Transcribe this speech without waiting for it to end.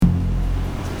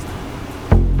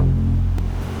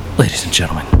Ladies and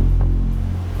gentlemen,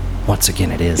 once again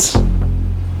it is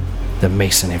the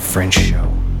Mason and Friends Show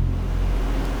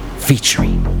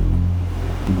featuring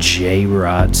J.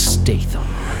 Rod Statham.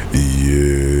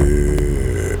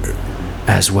 Yeah.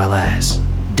 As well as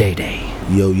Day Day.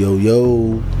 Yo, yo,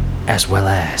 yo. As well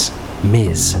as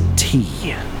Ms. T.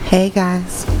 Hey,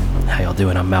 guys. How y'all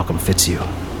doing? I'm Malcolm Fitzhugh.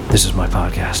 This is my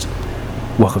podcast.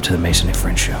 Welcome to the Mason and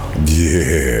Friends Show.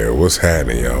 Yeah, what's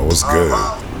happening, y'all? What's good?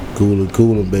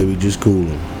 Coolin', baby, just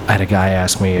coolin'. I had a guy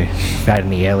ask me if I had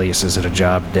any aliases at a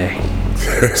job today.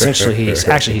 Essentially, he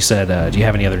said, do you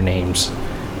have any other names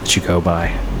that you go by?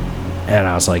 And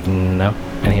I was like, no.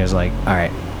 And he was like, all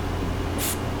right.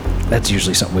 That's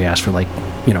usually something we ask for, like,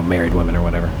 you know, married women or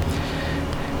whatever.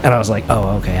 And I was like,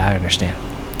 oh, okay, I understand.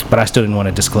 But I still didn't want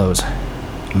to disclose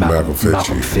Malcolm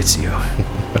Fitzhugh,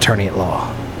 attorney at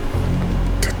law.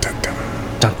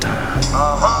 Dun, dun.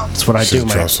 That's what I do,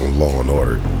 man. Drop some Law and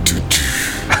Order.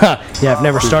 Yeah, I've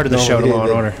never started the show to Law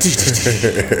and Order.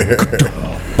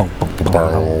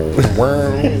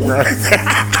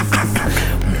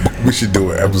 We should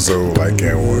do an episode like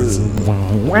that once.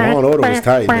 Law and Order was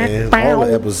tight, man. All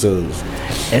the episodes.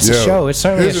 It's a show. It's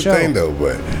certainly a show. Here's the thing, though,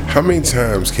 but how many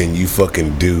times can you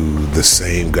fucking do the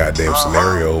same goddamn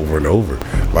scenario over and over?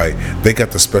 Like, they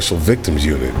got the special victims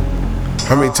unit.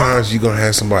 How many times you gonna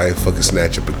have somebody fucking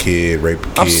snatch up a kid, rape a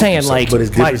kid? I'm saying, like, but it's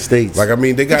different states. Like, I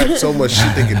mean, they got so much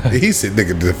shit. He said they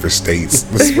got different states.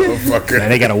 This motherfucker. Man,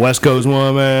 they got a West Coast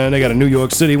one, man. They got a New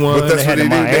York City one. But that's they had what a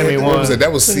they Miami did. one.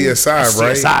 That was CSI,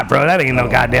 right? CSI, bro. That ain't no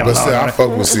goddamn But Law still, and I Order.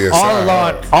 fuck with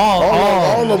CSI.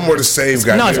 All of them were the same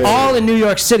goddamn. No, it's all in New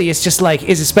York City. It's just like,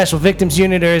 is it special victims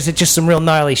unit or is it just some real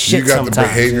gnarly shit You got sometimes?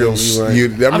 the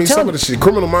behavioral. I mean, some of the shit.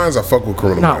 Criminal Minds, I fuck with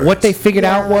Criminal Minds. No, what they figured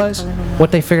out was,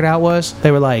 they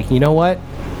were like, you know what?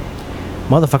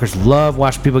 Motherfuckers love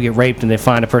watching people get raped and they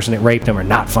find a person that raped them or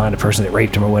not find a person that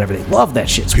raped them or whatever. They love that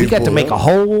shit. So we got to make a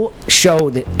whole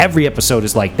show that every episode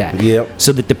is like that. Yep.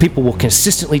 So that the people will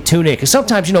consistently tune in. Because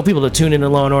sometimes, you know, people will tune in to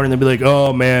Law & Order and they'll be like,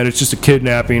 oh, man, it's just a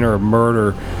kidnapping or a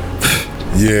murder.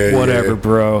 Yeah, whatever,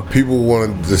 bro. People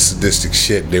want the sadistic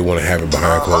shit. They want to have it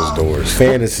behind closed doors.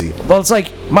 Fantasy. Well, it's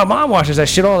like my mom watches that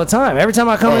shit all the time. Every time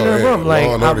I come into the room, like,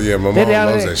 Law and Order, yeah, my mom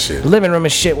loves that shit. Living room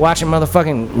and shit, watching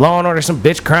motherfucking Law and Order, some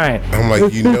bitch crying. I'm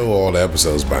like, you know all the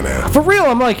episodes by now. For real,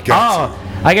 I'm like,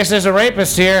 I guess there's a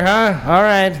rapist here, huh? All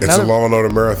right. It's a Law and Order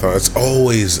marathon. It's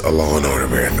always a Law and Order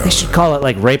marathon. They should call it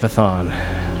like Rape-a-thon.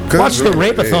 Watch the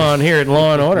Rape-a-thon here at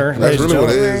Law and Order. That's really what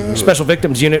it is. Special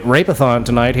Victims Unit Rape-a-thon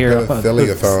tonight here.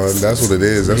 Pedophilia-thon. That's what it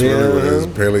is. That's really what it is.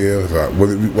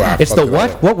 Pedophilia-thon. It's the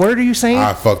what? What word are you saying?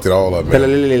 I fucked it all up, man.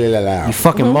 You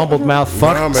fucking mumbled mouth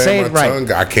fuck. Nah, man, say it right. Tongue,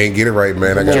 I can't get it right,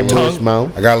 man. I got a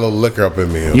little liquor up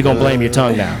in me. You gonna blame your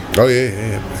tongue now? Oh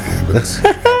yeah.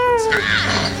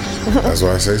 That's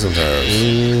what I say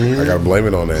sometimes. I gotta blame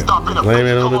it on that. Blame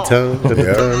it on the tongue.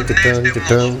 The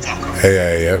tongue.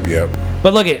 Hey, yep.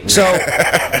 But look it.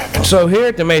 So here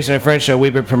at the Mason and Friends Show,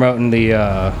 we've been promoting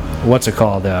the what's it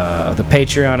called? The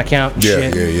Patreon account. And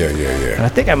shit. Yeah. And I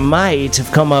think I might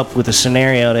have come up with a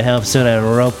scenario to help sort of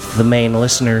rope the main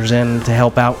listeners in to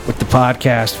help out with the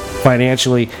podcast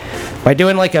financially by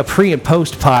doing like a pre and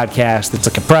post podcast that's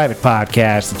like a private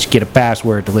podcast that you get a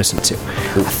password to listen to.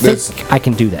 I think I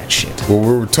can do that shit. Well,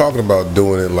 we were talking about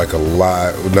doing it like a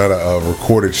live, not a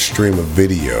recorded stream of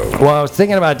video. Well, I was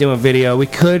thinking about doing video. We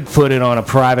could put it on a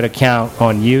private account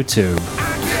on YouTube.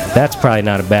 That's probably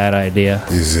not a bad idea.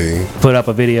 You see? Put up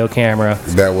a video camera.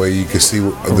 That way you can see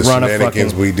the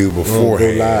shenanigans we do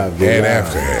beforehand and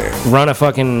afterhand. Run a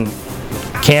fucking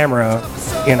camera,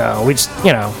 you know, we just,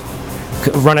 you know,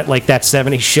 run it like that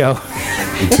 70s show.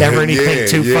 Never anything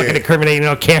too fucking incriminating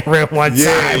on camera at one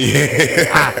time.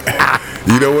 Yeah.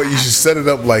 You know what? You should set it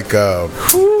up like a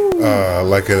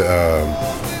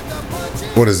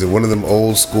what is it? One of them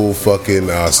old school fucking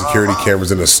security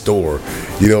cameras in a store.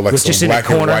 You know, like some black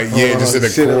and white. Yeah, just in the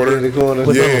corner.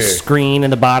 With a little screen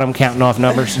in the bottom counting off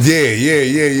numbers. Yeah.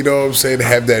 You know what I'm saying? To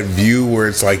have that view where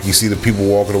it's like you see the people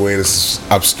walking away in this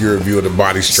obscure view of the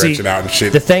body stretching out and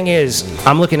shit. The thing is,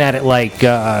 I'm looking at it like,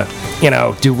 you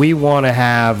know, do we want to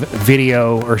have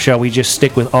video or shall we just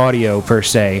stick with audio per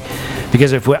se?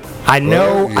 Because if I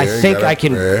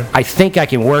think I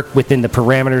can work within the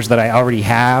parameters that I already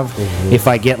have. If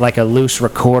I get like a loose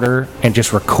recorder and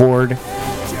just record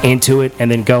into it and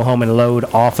then go home and load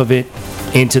off of it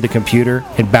into the computer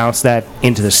and bounce that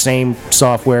into the same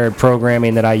software and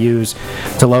programming that I use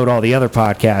to load all the other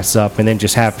podcasts up, and then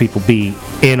just have people be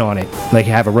in on it, like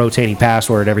have a rotating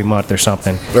password every month or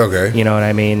something. Okay. You know what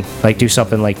I mean? Like do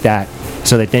something like that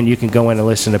so that then you can go in and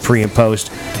listen to pre and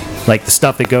post like the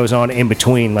stuff that goes on in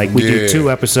between. Like we do Yeah.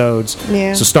 2 episodes,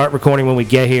 Yeah. so start recording when we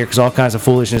get here because all kinds of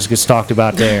foolishness gets talked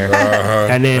about there,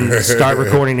 and then start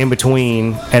recording in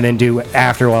between, and then do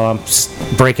after while I'm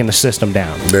breaking the system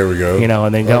down. There we go. You know,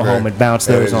 and then go home and bounce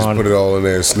And those then just on. put it all in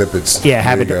there in snippets. Yeah,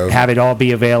 have There you go. it all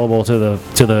be available to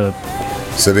the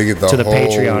So they get the to the whole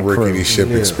Patreon crew. rickety ship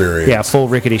experience. yeah full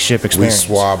rickety ship We experience.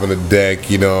 swabbing the deck,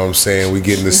 you know what I'm saying? We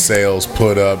getting the sails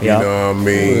put up, Yep. you know what I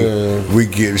mean? We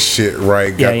getting shit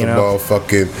right, Yeah, got you the know.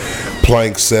 motherfucking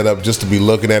plank set up just to be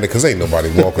looking at it, because ain't nobody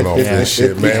walking off Yeah. this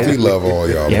shit, man. We love all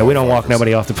y'all. Yeah, we don't walk motherfuckers.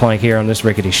 nobody off the plank here on this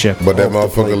rickety ship. But that Off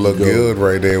the motherfucker plank look you go. good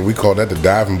right there. We call that the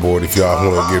diving board if y'all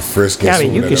want to get frisky. Yeah, I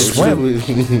mean, you and can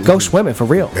swim. Go swimming for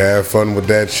real. Have fun with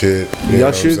that shit. You know Y'all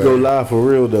what I'm should go saying? live for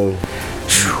real though.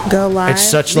 Go live. It's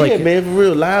such Yeah, like man, for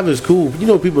real, live is cool. You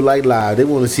know, people like live. They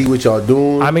want to see what y'all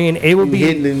doing. I mean, it would You be.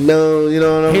 hitting the nose. You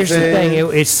know what I'm Here's the saying?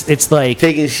 thing. It's like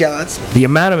Taking shots. the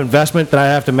amount of investment that I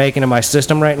have to make into my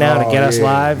system right now to Oh, get us yeah,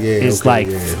 live yeah, is okay, like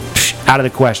yeah. out of the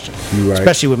question. You right.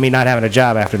 Especially with me not having a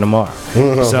job after tomorrow.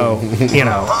 So you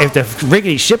know, if the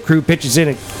rickety ship crew pitches in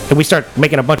and we start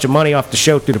making a bunch of money off the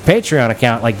show through the Patreon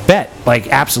account, like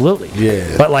absolutely.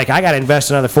 Yeah. But like I got to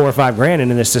invest another $4 or $5 grand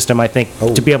into this system. I think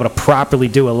Oh. to be able to properly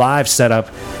do a live setup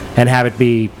and have it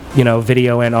be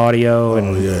video and audio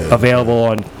and yeah. available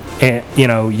on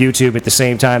YouTube at the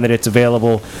same time that it's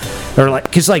available, or like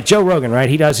because like Joe Rogan, right?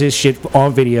 He does his shit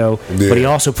on video, but he Yeah.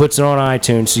 also puts it on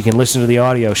iTunes so you can listen to the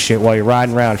audio shit while you're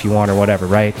riding around if you want or whatever,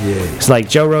 right? Yeah. It's like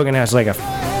Joe Rogan has like a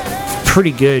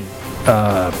pretty good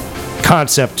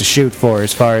concept to shoot for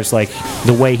as far as like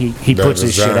the way he The puts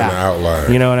his shit design, out. the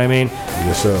outline. You know what I mean?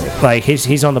 Yes, sir. Like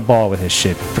he's on the ball with his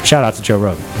shit. Shout out to Joe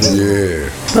Rogan. Yeah.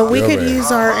 But we Yeah, could man.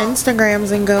 use our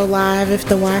Instagrams and go live if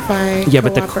the Wi-Fi Yeah,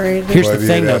 but cooperated. here's Well, the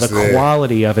yeah, thing though, that's the it.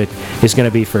 quality of it is going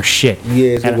to be for shit.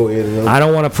 Yeah, it's gonna And go in and out. I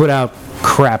don't want to put out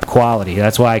crap quality.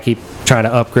 That's why I keep trying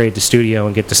to upgrade the studio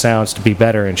and get the sounds to be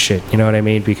better and shit. You know what I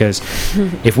mean? Because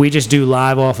if we just do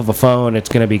live off of a phone, it's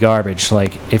going to be garbage.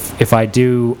 Like if I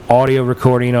do audio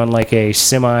recording on like a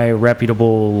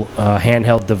semi-reputable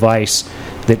handheld device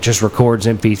that just records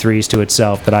MP3s to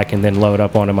itself that I can then load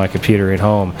up onto my computer at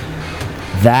home,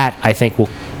 that I think will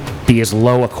be as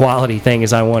low a quality thing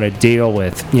as I want to deal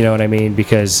with. You know what I mean?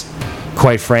 Because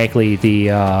quite frankly, the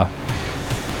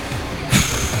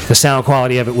sound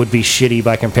quality of it would be shitty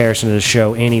by comparison to the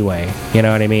show anyway. You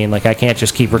know what I mean? Like I can't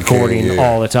just keep recording yeah.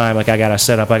 all the time. Like I gotta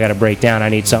set up, I gotta break down. I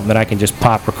need something that I can just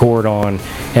pop record on,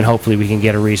 and hopefully we can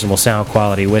get a reasonable sound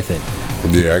quality with it.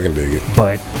 Yeah, I can dig it.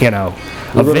 But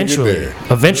We're gonna get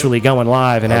eventually going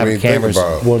live and I having mean, think cameras.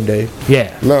 about. One day.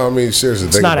 Yeah. No, I mean seriously.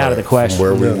 Think not about out of it. the question.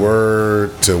 From where we No. were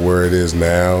to where it is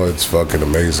now, it's fucking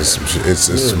amazing. Some shit. It's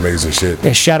amazing shit.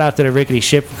 Yeah, shout out to the Rickety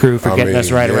Ship crew for I getting us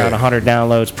mean, right yeah. around 100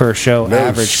 downloads per show No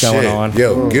average shit. going on.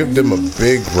 Yo, give them a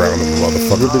big round of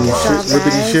motherfucking Good applause. job,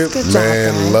 Ribbity guys. ship. Good job,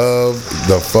 Man, guys. love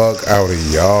the fuck out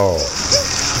of y'all.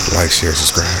 Like, share,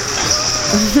 subscribe.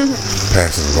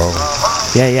 Pass it along.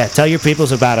 Yeah. Tell your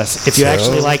peoples about us. If you Tell-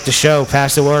 actually like the show,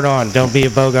 pass the word on. Don't be a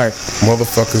Bogart.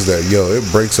 Motherfuckers that,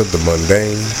 it breaks up the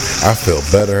mundane. I feel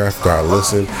better after I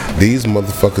listen. These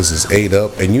motherfuckers is ate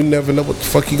up, and you never know what the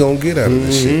fuck you gonna get out of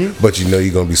this shit. But you know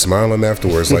you're gonna be smiling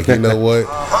afterwards. Like, you know what?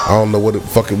 I don't know what the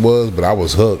fuck it was, but I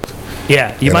was hooked.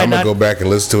 Yeah, you and might I'm gonna not. go back and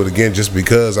listen to it again just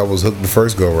because I was hooked the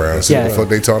first go round. See Yeah. what the fuck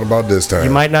they talking about this time. You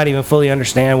might not even fully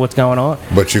understand what's going on.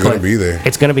 But you're gonna be there.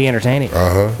 It's going to be entertaining.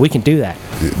 Uh-huh. We can do that.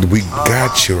 We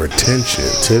got your attention.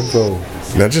 Tempo.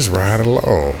 Now just ride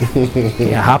along.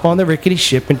 Yeah, hop on the rickety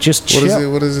ship and just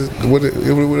chill. What is it? What did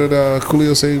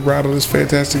Coolio say? Ride on this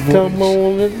fantastic voyage. Come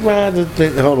on, let's ride the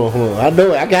thing. Hold on. I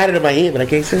know it. I got it in my head, but I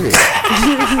can't sing it.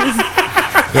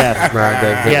 Yeah. Ride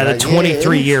that thing. Yeah, the Like,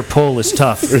 23-year pull is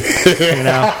tough. You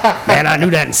know? Man, I knew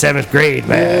that in 7th grade,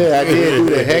 man. Yeah, I did do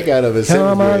the heck out of it.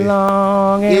 Come 7th grade.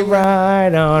 along and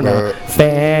ride on a There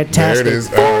fantastic it is.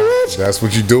 voyage. That's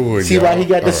what you're doing. See why he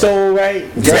got the y'all. soul right?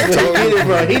 That's where he get it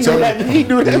from. He knew that. He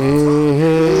knew that.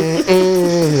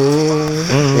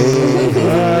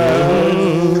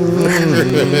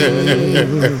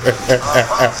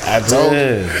 I told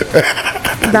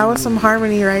That was some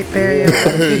harmony right there.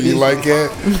 Yo. you. You like that?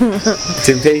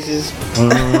 Temptations,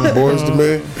 Boys to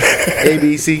men.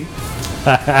 ABC.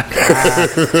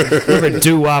 We were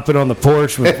doo-wopping on the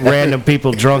porch with random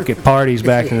people drunk at parties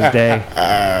back in the day.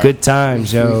 Good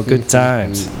times, yo. Good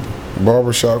times.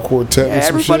 Barbershop quartet. and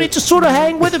some Everybody shit. just sort of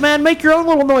hang with it, man. Make your own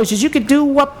little noises. You can do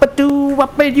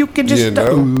whoop-a-doo-whoop, and you can just... You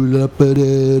know?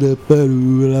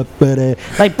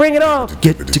 Like, bring it on.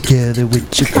 Get together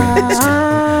with your friends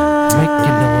now. Make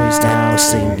your noise now,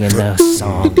 singing a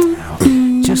song now.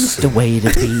 just a way to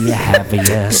be having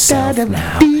yourself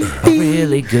now. A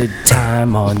really good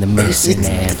time on the Mason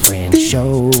and Friends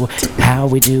show. How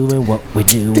we doing, what we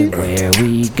doing, where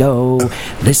we go.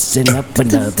 Listen up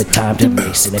another time to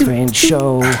Mason and Friends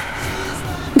show.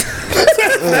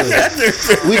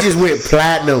 We just went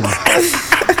platinum.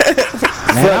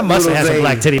 Man, I must have had some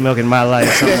black titty milk in my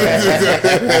life somewhere.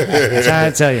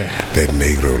 Trying to tell you. That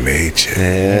negro leche.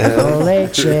 Negro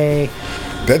leche.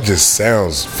 That just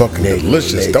sounds fucking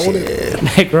delicious, don't it?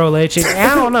 Negro leche.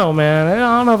 I don't know, man.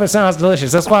 I don't know if it sounds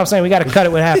delicious. That's why I'm saying we got to cut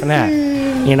it with half and half.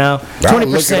 You know, I'll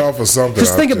look it off of something.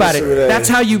 Just think about it. That's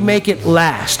how you make it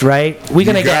last, right? We're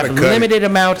gonna get a limited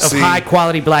amount of high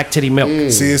quality black titty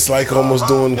milk. See, it's like almost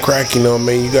doing crack, you know what I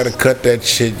mean? You gotta cut that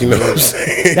shit, you know what I'm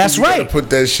saying? That's you right. Gotta put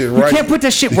that shit right. You can't put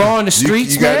that shit raw on the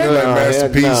streets, you gotta man. do like Master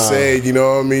P said, you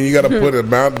know what I mean? You gotta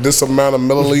put this amount of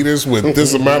milliliters with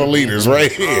this amount of liters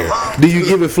right here. Do you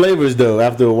give it flavors though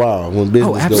after a while when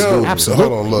business goes through? Absolutely.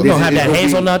 Hold on, look. You don't have that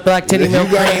hazelnut black titty milk.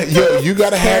 You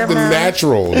gotta have the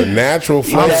natural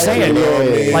flavor. I'm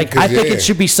saying. Like, I think it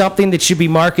should be something that should be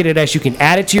marketed as you can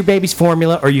add it to your baby's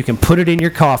formula or you can put it in your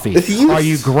coffee. Are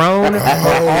you grown or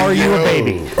are you a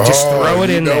baby? Just throw it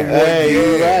in there. Hey,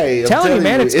 you're right. I'm telling you,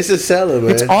 man, it's a seller,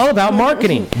 man. It's all about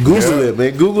marketing. Google it,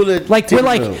 man. Google it. Like, we're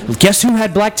like, guess who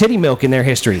had black titty milk in their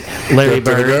history? Larry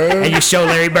Bird. And you show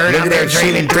Larry Bird out there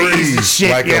training threes and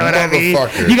shit, like you know what I mean?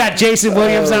 You You got Jason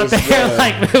Williams out there,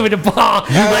 like, moving the ball.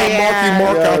 You got Marky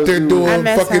Mark out there doing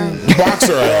fucking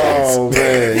boxer ads. Oh, man.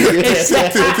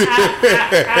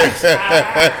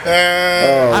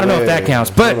 I don't know if that counts,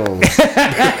 but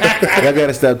I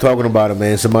gotta stop talking about it,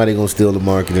 man. Somebody gonna steal the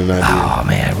marketing idea. oh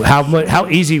man, how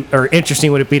easy or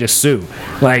interesting would it be to sue?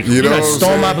 Like, you know done what I'm stole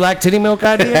saying? my black titty milk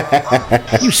idea?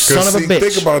 You son of a bitch!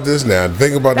 Think about this now.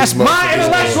 Think about That's this. my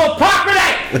intellectual property.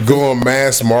 Go on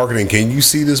mass marketing. Can you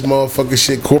see this motherfucking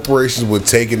shit? Corporations would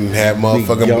take it and have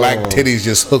motherfucking black titties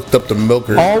just hooked up to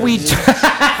milkers. All we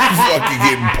fucking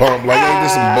getting pumped. Like, ain't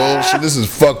this some bullshit? This is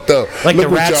fucked up. like Look the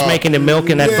what rats y'all- making the milk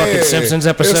in that fucking Simpsons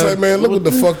episode. It's like, man, look what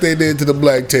the fuck they did to the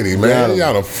black titty, man.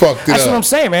 Y'all done fucked it That's up. what I'm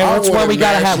saying, man. That's I why want we it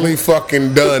gotta have- naturally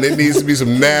fucking done. It needs to be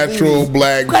some natural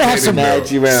black Gotta have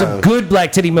titty milk. some good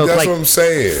black titty milk. That's like, what I'm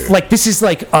saying. like this is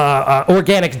like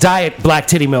organic diet black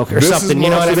titty milk or This is something. You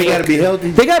know what I So mean? they gotta be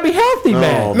healthy. They gotta be healthy,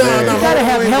 man. Oh, No, man. no, You gotta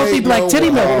have wait, healthy wait, black no, titty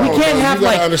milk. hold We on, can't you have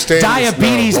gotta like understand this.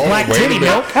 diabetes No, black wait a titty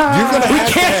minute. milk. You're gonna We have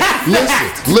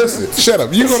can't. listen. Shut up.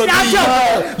 You're gonna Stop need.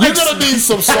 joking. You're gonna need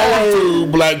some soul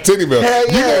food black titty milk. Hell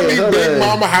You're yeah, gonna need no, Big no.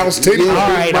 Mama House titty milk. All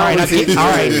right.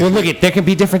 Well, look, there can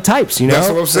be different types. You know, That's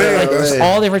what I'm saying. Like, there's Yeah.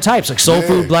 all different types, like soul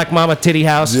food, black mama titty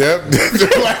house. Yep.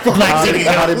 Black titty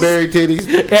milk. Holly Berry titties.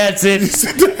 That's it.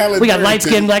 We got light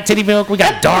skin black titty milk. We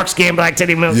got dark skin black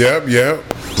titty milk. Yep.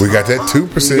 We got that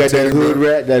 2% You got that titty hood milk.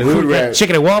 rat. That hood We got rat.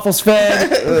 chicken and waffles fed.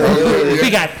 we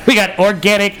got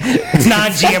organic,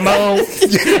 non-GMO.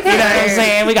 You know what I'm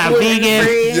saying? We got vegan,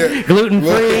 Yeah. gluten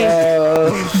free.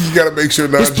 You gotta make sure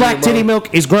not This black titty milk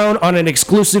is grown on an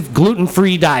exclusive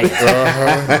gluten-free diet.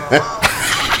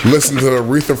 Listen to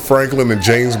Aretha Franklin and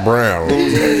James Brown.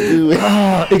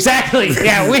 Exactly.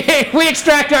 Yeah, we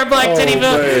extract our black titty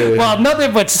milk man. while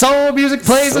nothing but soul music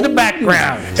plays in the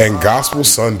background. And Gospel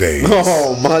Sundays.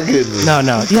 Oh my goodness. No.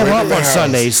 Yeah, we're in off the on house.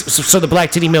 Sundays so the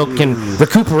black titty milk can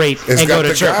recuperate It's and go got to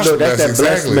the church. gospel. No, that's That's that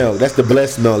blessed exactly. milk. That's the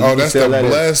blessed milk. Oh, You can that's sell the that.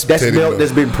 blessed That's titty milk milk.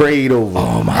 that's been prayed over.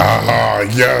 Oh my.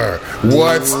 Yeah.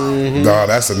 What? No,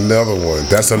 that's another one.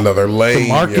 That's another lane. The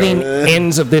marketing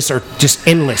ends of this are just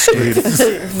endless, dude.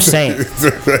 Saying,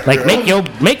 like, make your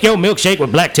milkshake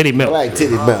with black titty milk. Black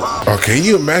titty milk. Oh, can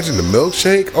you imagine the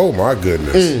milkshake? Oh my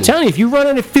goodness. I'm telling you, if you're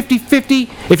running at 50-50,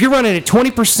 if you're running at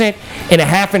 20% in a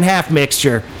half and half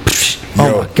mixture, Yo,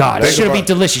 oh my God, it think should be about-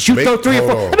 delicious. You make- throw 3 or 4.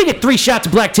 hold on. Let me get 3 shots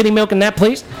of black titty milk in that,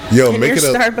 please. Yo, In make your it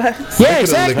a Starbucks. Yeah, make it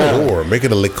exactly. a liqueur. Make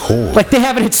it a liqueur. Like they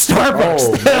have it at Starbucks.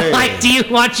 Oh, They're man. like, do you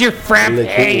want your frappe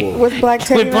Liqueur. With black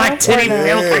titty with black milk titty or no?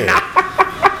 milk or Yeah. not?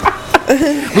 We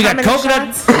got many coconut,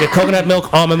 shots? we got coconut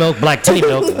milk, almond milk, black titty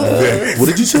milk, What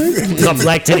did you say? some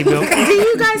black titty milk. Do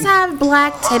you guys have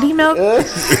black titty milk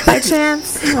by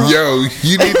chance? Yo,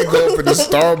 you need to go up to the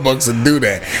Starbucks and do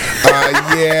that.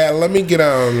 Yeah, let me get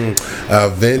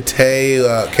venti.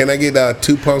 Can I get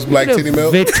 2 pumps black titty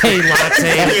milk? Vitae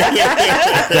latte.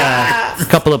 A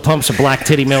couple of pumps of black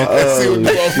titty milk. See what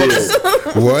the motherfuckers-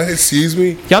 What? Excuse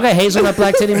me? Y'all got hazelnut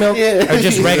black titty milk? Or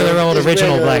just regular old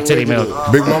original black titty milk?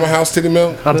 Big Mama House titty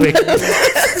milk? A big,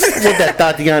 With that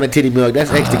Tatiana titty milk.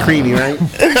 That's extra creamy, right?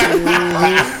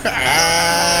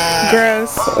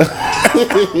 Gross.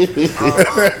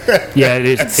 yeah,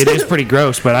 it is pretty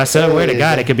gross, but I said, where to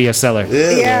God, it could be a seller.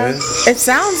 Yeah. It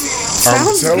sounds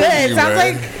telling good. you, It sounds man.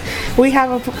 like We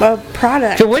have a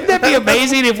product. Wouldn't that be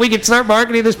amazing if we could start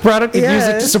marketing this product and use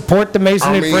it to Yes. support the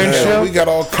Mason and Friends show? we got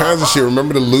all kinds of shit.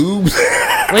 Remember the lubes?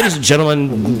 Ladies and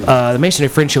gentlemen, the Mason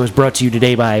and Friends show is brought to you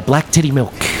today by Black Titty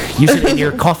Milk. Use it in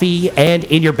your coffee and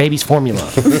in your baby's formula.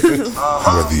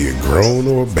 Whether you're grown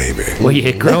or a baby. Well,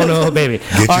 you grown old baby.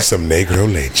 Get you some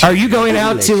Negro leche. Are you going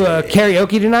out to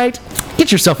karaoke tonight?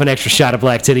 Get yourself an extra shot of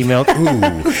Black Titty Milk. Ooh,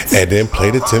 and then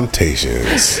play the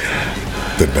Temptations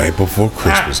the night before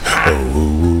Christmas. Oh,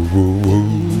 ooh, ooh, ooh.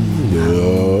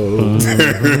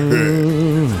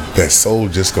 That soul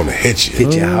just gonna hit you.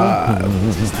 Hit you hard.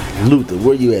 Luther,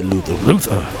 where you at, Luther?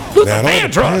 Luther Now it all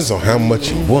Vandross. depends on how much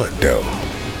you want, though.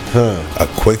 A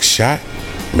quick shot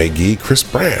may give you Chris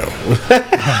Brown.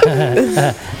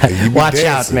 And you be Watch dancing.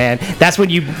 out, man. That's when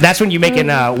you making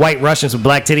White Russians with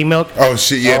Black Titty Milk. Oh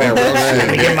shit, yeah, that Let me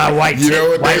Russian. get my white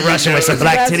There Russian you with go. some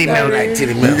Black That's Titty Milk. funny.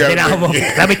 Titty You milk. gotta And put-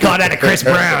 let me call that a Chris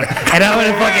Brown. And I'm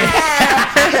gonna fucking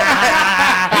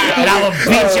and I will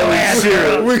beat your ass,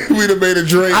 girl. we done made a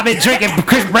drink. I've been drinking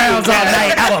Chris Browns all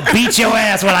night. I will beat your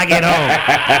ass when I get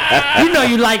home. You know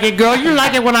you like it, girl. You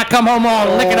like it when I come home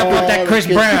all licking up with that Chris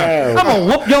Brown. I'm gonna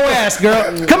whoop your ass, girl.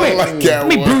 Come here. like that Let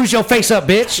me one. bruise your face up,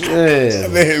 bitch. Yeah.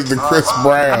 There's the Chris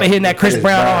Brown. I've been hitting that Chris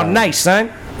Brown all night,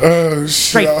 son. Oh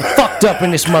Straight shit. fucked up in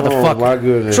this motherfucker. my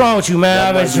goodness. What's wrong with you,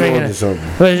 man? I've been might be onto drinking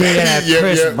something. that Yeah,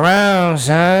 Chris yeah. Brown,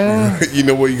 son. You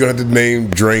know what? You gonna have to name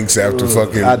drinks after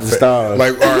fucking. After stars.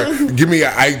 Like, all right, give me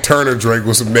an Ike Turner drink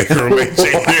with some Negro leche.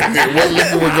 What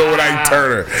liquor would go with Ike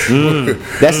Turner?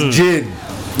 That's gin.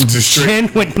 Just straight Gin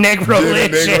with Negro gin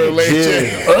and Negro leche.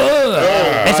 leche.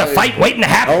 Ugh. It's a fight waiting to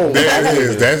happen. Oh, That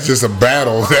is. That's just a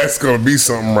battle. That's gonna be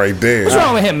something right there. What's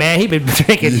wrong with him, man? He been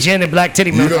drinking gin and Black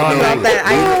Titty Milk don't all know. night.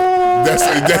 That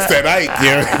That's that Ike.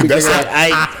 Yeah. That's that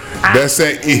Ike. That's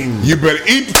that. You better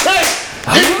eat the cake.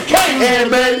 Eat the cake,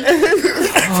 man.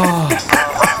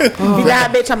 if you die,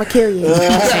 bitch, I'ma kill you.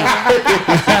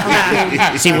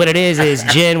 See what it is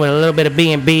gin with a little bit of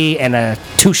B&B and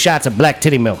 2 shots of Black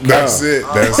Titty Milk. That's it.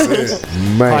 That's it.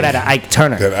 man. Call that an Ike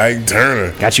Turner. That Ike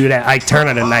Turner. Got you that Ike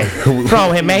Turner tonight. What's wrong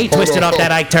with him, man? He twisted off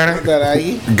that Ike Turner. That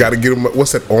I Got to get him.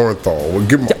 What's that Orenthal? Well,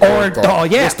 give him Orenthal,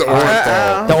 yeah. What's the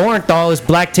Orenthal? The Orenthal is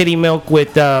Black Titty Milk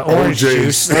with orange OJ's.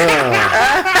 juice.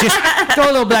 Just throw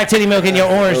a little Black Titty Milk in your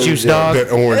orange juice, dog.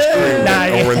 That orange cream. Nah,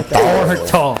 That Orenthal.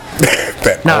 Orenthal.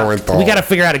 That Nah, Orenthal. we got to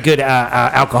figure out a good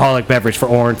alcoholic beverage for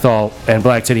Orenthal and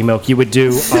Black Titty Milk. You would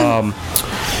do,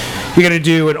 you're gonna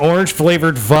do an orange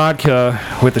flavored vodka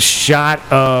with a shot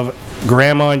of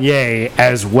Grand Marnier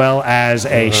as well as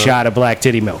a shot of Black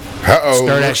Titty Milk. Uh-oh,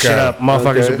 Stir that look shit out. up,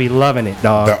 motherfuckers Okay. would be loving it,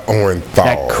 dog. The Orenthal.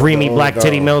 That creamy Black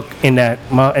Titty Milk in that,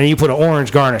 and you put an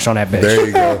orange garnish on that bitch. There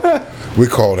you go. We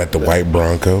call that the White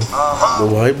Bronco. The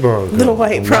white Bronco. The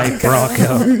white White Bronco.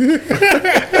 Bronco.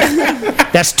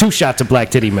 That's 2 shots of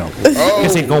Black Titty Milk.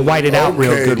 Because it's gonna white it out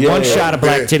real okay, good. yeah. One shot of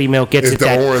Black Yeah. Titty Milk gets It's it the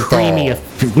that Orenthal. creamy,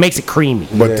 makes it creamy.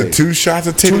 But the 2 shots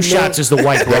of titty 2 shots is the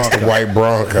White That's the Bronco. White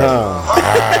Bronco.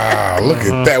 Look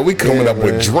at that. We coming up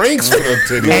with drinks for the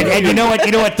titty. And you know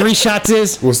what 3 shots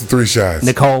is? What's the 3 shots?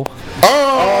 Nicole.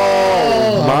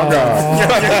 Oh, my God.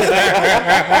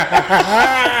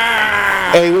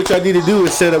 Hey, what y'all need to do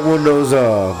is set up one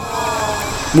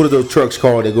of those trucks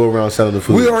called that go around selling the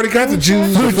food. We already got the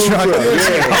juice. Food truck. We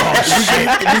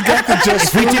got the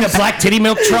Just We did a Foods. Black Titty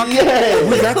Milk truck. We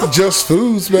got the Just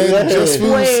Foods, man. The Just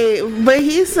Foods. Wait, but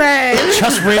he said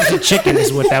Just ribs and chicken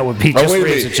is what that would be. Oh, Just wait a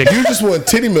ribs and minute. chicken. You just want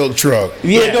titty milk truck.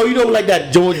 Yeah, no, you know like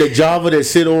that joint, the Java that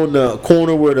sit on the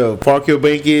corner where the Park Hill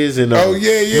Bank is in Oh,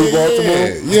 yeah, New Baltimore.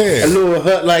 yeah. A little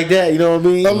hut like that, you know what I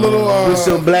mean? A little, with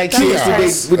some black chicks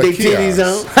kiosk. with A their titties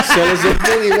kiosk. out. Selling some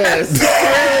titty mess.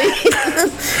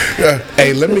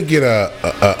 Hey, let me get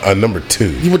a number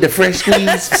 2. You with the fresh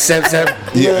squeeze? Sep.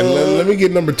 Yeah, and let me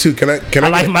get number 2. Can I I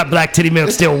like get, my Black Titty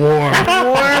Milk still warm.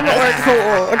 warm or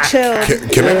cool or chill.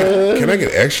 can I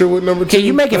get extra with number 2? Can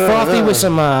you make it frothy with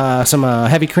some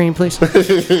heavy cream, please?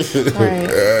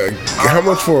 Right. How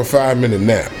much for a 5-minute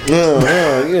nap?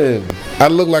 Yeah. I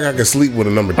look like I can sleep with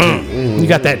a number 2. You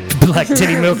got that Black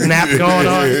Titty Milk nap going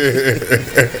on.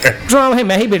 What's wrong with him,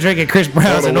 man? He been drinking Chris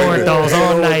Browns and Hold on, wait a Orenthals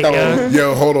all night, yo.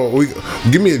 Yo, hold on.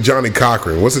 Give me a Johnny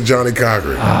Cochran. What's a Johnny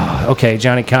Cochran? Okay,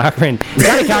 Johnny Cochran.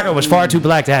 Johnny Cochran was far too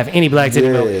black to have any Black Titty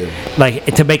Milk, like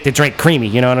to make the drink creamy.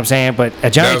 You know what I'm saying? But a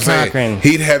Johnny That's what I'm Cochran, saying.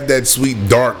 He'd have that sweet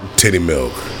dark titty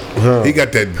milk. He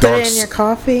got that Put dark. it in your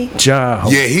coffee. Yeah,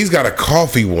 he's got a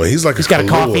coffee one. He's like He's got a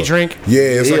coffee drink? Yeah,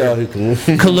 it's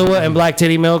like Kahlua and Black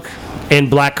Titty Milk in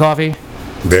black coffee.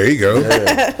 there you go.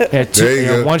 Yeah, There you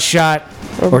go. 1 shot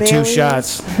or 2 Bailey's.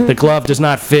 shots. The glove does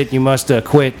not fit. You must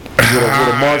quit.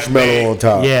 with a marshmallow on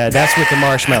top. Yeah, that's with the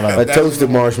marshmallow. A toasted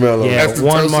marshmallow. Yeah, That's the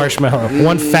one toasted- marshmallow.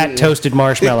 One fat toasted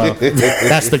marshmallow.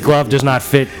 That's the glove does not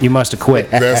fit. You must acquit.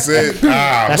 That's it.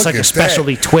 Ah, That's look like a at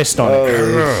specialty twist on it.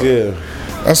 Oh, shit.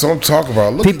 that. That's what I'm talking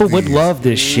about. Look People at would these. love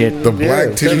this shit. The black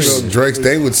Yeah, titty milk drinks.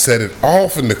 They would set it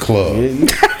off in the club.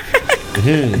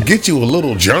 Get you a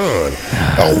little John.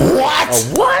 A what?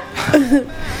 What?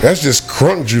 That's just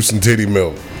crunk juice and titty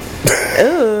milk.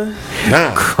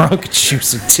 Nah. Crunk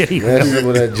juice and titty That's milk. some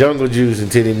of that jungle juice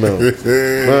and titty milk.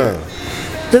 Huh.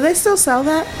 Do they still sell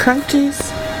that? Crunk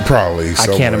juice? Probably. I can't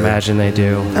somewhere. imagine they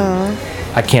do.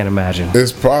 I can't imagine.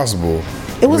 It's possible.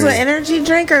 It was Man. an energy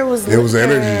drink or it was It was an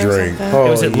liquor energy or drink. something? Oh,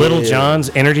 Was it Little yeah.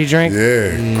 John's energy drink?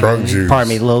 Yeah, crunk juice. Pardon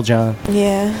me, Lil John.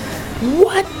 Yeah.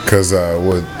 What? Because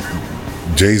what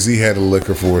Jay-Z had a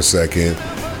liquor for a second.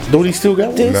 Don't he still got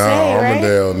one? Dude. Nah, Say, right?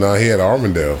 Armandale. Nah, he had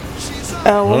Armandale.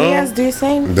 Oh, well, he has Douce.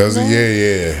 Does he?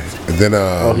 Yeah. And then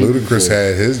he Ludacris did.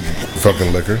 had his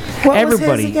fucking liquor. What Everybody,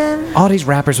 was his again? all these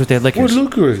rappers with their What liquors.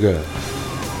 Lucas got?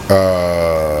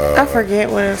 I forget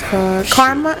what it's called.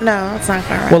 Karma? No, it's not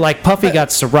Karma. Well, like Puffy got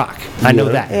Ciroc. I know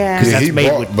that. Yeah. Because Yeah, that's he made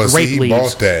bought, with but grape see, he leaves.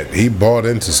 bought that. He bought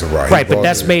into Ciroc. He Right, but bought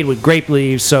that's it. made with grape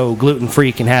leaves, so gluten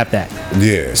free can have that.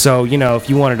 Yeah. So, you know, if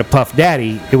you wanted a Puff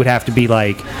Daddy, it would have to be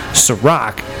like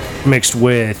Ciroc mixed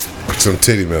with Some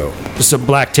titty milk. some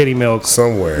black titty milk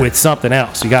Somewhere. with something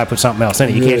else. You got to put something else in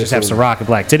it. You can't Yeah, just have so- Ciroc and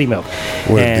black titty milk.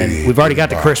 What And did he we've already got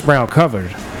the buy? Chris Brown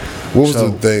covered. What was So,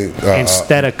 the thing?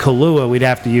 Instead of Kahlua, we'd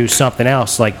have to use something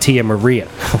else like Tia Maria.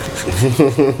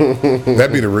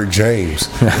 That'd be the Rick James.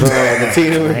 The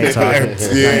Tina I ain't talking. I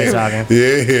ain't yeah, talking.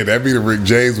 yeah, that'd be the Rick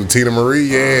James with Tina Marie.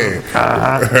 Yeah,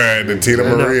 the Tina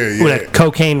Maria. With Yeah, a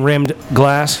cocaine rimmed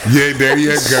glass. yeah, there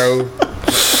you go.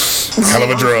 Hell of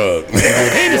a drug.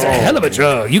 It is a hell of a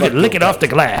drug. You can lick it off the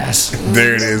glass.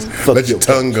 There it is. Let your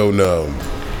tongue go numb.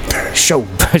 Show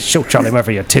Charlie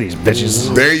Murphy your titties,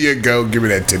 bitches. There you go. Give me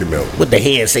that titty milk. What the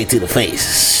hand say to the face?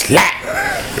 Slap.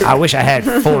 I wish I had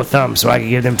 4 thumbs so I could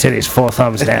give them titties 4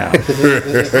 thumbs down.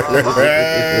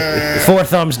 4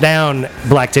 thumbs down,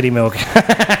 black titty milk.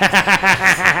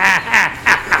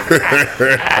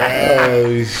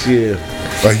 Oh shit.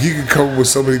 Like you can come up with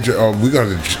so many. We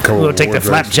gotta come We'll up with take the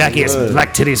more drinks. flapjackiest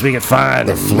black titties we can find.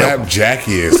 The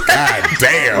flapjackiest. God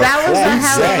damn. That was a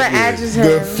hell of an The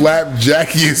adjective.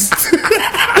 flapjackiest.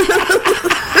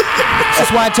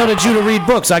 That's why I told you to read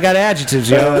books. I got adjectives,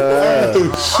 yo.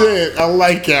 Oh shit! I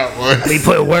like that one. We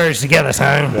put words together,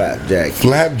 son. Blackjack.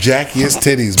 Flapjackiest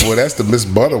titties, boy. That's the Miss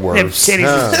Butterworth. Them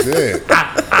titties. Shit.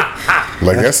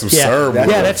 Like that's some Yeah. syrup.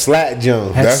 That's Yeah, a that's- flat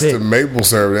jump. That's That's it. the maple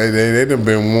syrup. They done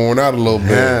been worn out a little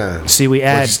bit. Yeah. See, we But you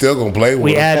add still gonna play with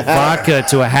we them. add vodka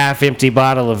to a half-empty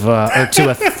bottle of, or to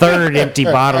a third empty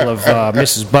bottle of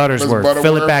Mrs. Buttersworth. Fill it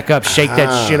Butterworth. back up, shake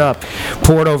that shit up,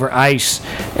 pour it over ice,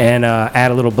 and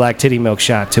add a little black titty milk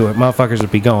shot to it. Motherfuckers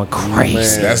would be going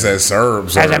crazy. That's that syrup.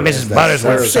 That's that Mrs.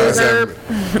 Buttersworth. syrup.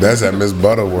 That's that Miss That's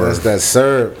Butterworth. that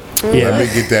syrup. Yeah. Let me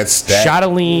get that stack. Shot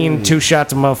of lean, 2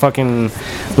 shots of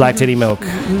motherfucking black titty milk.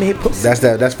 Maple.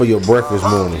 That's for your breakfast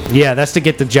morning. Yeah, that's to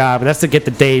get the job. That's to get the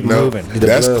day No, moving.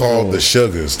 that's blood called flow. the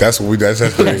sugars. That's what we. That's the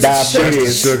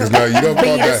Diabetes. sugars. No, you don't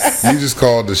call that. You just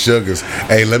call the sugars.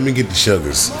 Hey, let me get the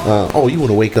sugars. Oh, you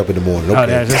want to wake up in the morning? Oh,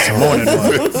 Okay. that's a morning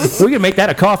one. We can make that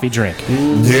a coffee drink.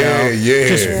 Yeah, yeah.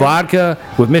 Just vodka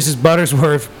with Mrs.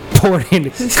 Buttersworth poured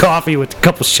in coffee with a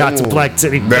couple shots of black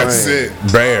titty milk. That's it.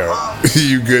 Bam.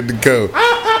 You good to go.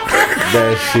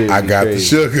 That shit. I be got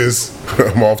crazy. the sugars.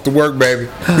 I'm off to work, baby.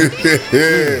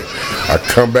 I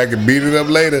come back and beat it up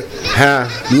later. Huh?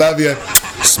 Love ya.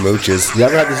 Smooches. Y'all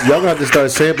gonna have to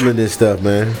start sampling this stuff,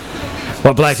 man.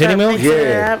 What, black titty milk?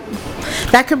 Yeah.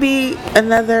 That could be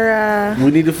another.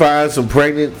 We need to find some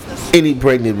any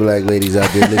pregnant black ladies out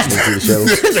there listening to the show.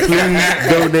 Please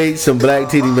donate some black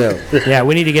titty milk. Yeah,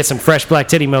 we need to get some fresh black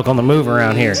titty milk on the move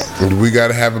around here. We got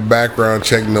to have a background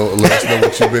check. Let us know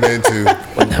what you've been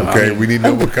into. Okay, we need to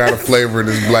know what kind of flavor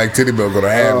this black titty milk gonna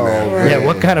have now. Yeah,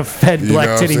 what kind of fed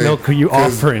black titty milk are you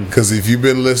offering? Because if you've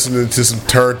been listening to some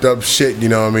turned up shit, you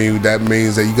know what I mean, that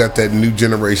means that you got that new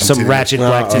generation. Some titty ratchet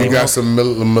milk. black titty You got milk. some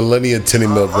millennial titty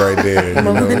milk right there. You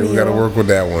know, we got to work with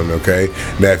that one. Okay.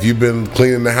 Now, if you've been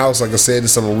cleaning the house, like I said, to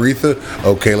some Aretha,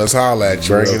 okay, let's holler at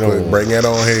you. Bring real it quick. on. Bring that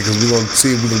on here because we're gonna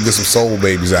see if we can get some soul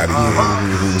babies out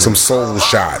of here. Some soul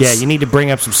shots. Yeah, you need to bring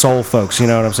up some soul folks, you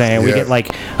know what I'm saying? We Yeah. get like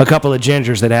a couple of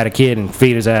gingers that had a kid and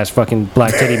feed his ass fucking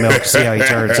black titty milk to see how he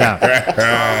turns out.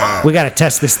 We got to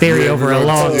test this theory over a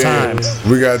long time.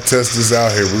 We gotta test this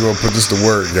out here. We're gonna put this to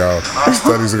work, y'all.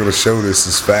 Studies are gonna show this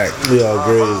is fact. We all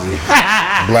crazy.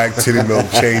 Black titty milk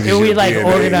changes. Can we your like DNA.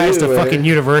 organize the Yeah, fucking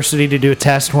university to do a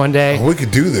test one day? We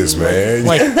could do this. is, man.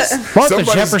 Like Martha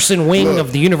Somebody's- Jefferson Wing look.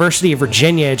 of the University of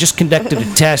Virginia just conducted a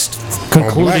test,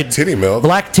 concluded black titty milk.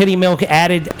 black titty milk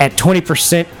added at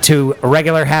 20% to a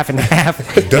regular half and half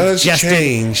Does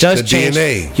change the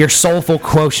DNA. your soulful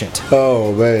quotient.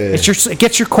 Oh man. It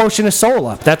gets your quotient of soul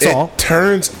up. That's all. It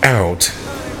turns out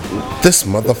this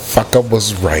motherfucker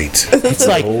was right. It's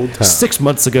like whole time. 6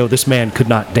 months ago, this man could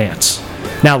not dance.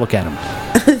 Now look at him.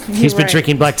 He's been right.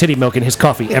 drinking black titty milk in his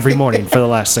coffee every morning for the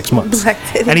last 6 months. Black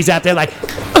titty. And he's out there like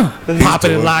popping and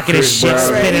doing locking his Chris shit, Brown.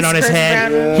 spinning He's on his Chris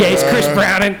head. Brown. Yeah, he's Chris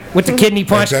Browning with the kidney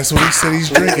punch. That's what he said he's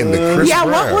drinking. The Chris Yeah,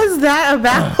 Brown. what was that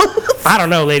about? I don't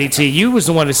know, Lady T. You was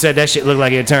the one that said that shit looked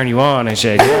like it'd turn you on and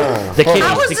shit. The kidney,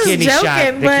 I was the just kidney joking,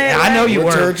 shot. but, I know you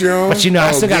What were, turned you on? but you know I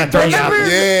Oh, still gotta get throw you drunk. out.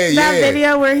 Remember Yeah, that yeah.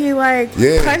 video where he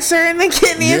Yeah. punched her in the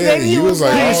kidney and Yeah, then he was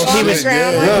like oh, on the shit,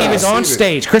 ground? yeah. like- He was I on seen it.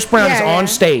 stage. Chris Brown is Yeah, on yeah.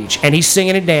 stage, and he's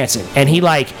singing and dancing, and he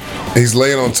like He's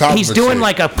laying on top he's of doing shit,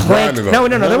 like a plank. grinding on No, it.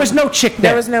 no, no. There was no chick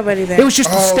there. There was nobody there. It was just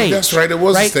the Oh, stage. that's right, it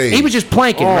was a stage. He was just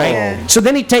planking, right? Yeah. So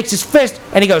then he takes his fist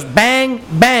and he goes bang,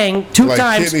 bang, 2 Like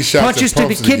times, kidney shots punches and to the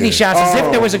pumps it kidney again. shots as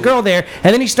if there was a girl there,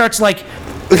 and then he starts like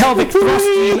pelvic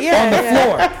thrusting Yeah, on the yeah.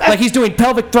 floor, like he's doing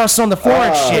pelvic thrusts on the floor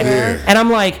and shit. yeah. And I'm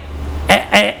like,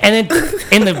 and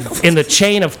then in the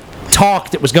chain of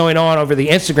talk that was going on over the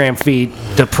Instagram feed,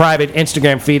 the private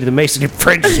Instagram feed of the Mason and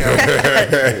French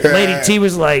show. Lady T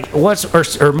was like, "What's?"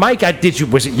 Or Mike,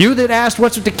 was it you that asked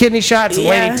what's with the kidney shots? And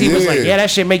Yeah. Lady T was like, Yeah. "Yeah, that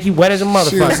shit make you wet as a She was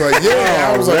motherfucker." like,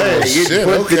 yeah. I was like, Man, oh, get shit,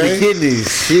 punched in the okay.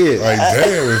 kidneys. Shit. Like,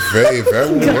 damn, if that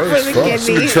would Good work, for the fuck.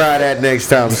 kidney. We try that next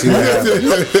time. See what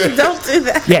happens. Don't do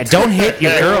that. Yeah, don't hit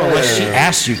your girl unless she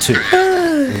asks you to.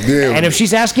 Yeah, And if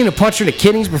she's asking you to punch her in the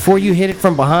kidneys before you hit it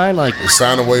from behind, like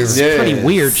sign a waiver. Yeah. pretty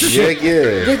weird shit.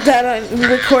 Yeah. Get that on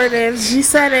recorded. She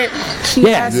said it. She Yeah.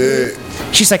 asked me.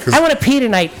 Yeah. She's like, "I want to pee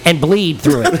tonight and bleed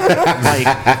through it." Like,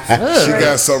 She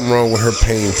got something wrong with her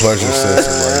pain pleasure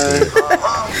sensor right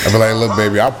there. I be like, look,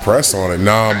 baby, I'll press on it.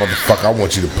 Nah, motherfucker, I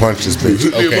want you to punch this bitch.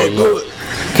 Okay, look,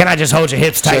 can I just hold your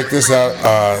hips tight? check this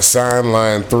out. Sign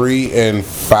line 3 and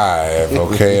 5.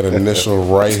 Okay, an initial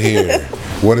right here.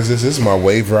 What is this? This is my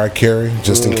waiver I carry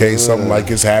just in case something like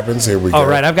this happens. Here we go. All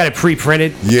right, I've got it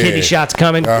pre-printed. Yeah. Kidney shots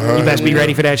coming. Uh-huh, You best be here we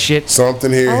ready go. for that shit.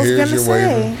 Something here. I was Here's gonna your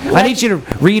say. waiver. I need you to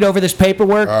read over this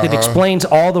paperwork that explains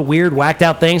all the weird, whacked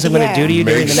out things I'm going to Yeah. do to you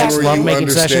during Make the next sure you lovemaking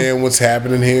session. understand what's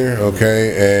happening here,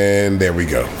 okay? And there we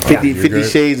go. 50, You're 50 good?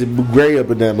 shades of gray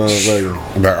up in that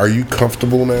motherfucker. Now, are you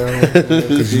comfortable now?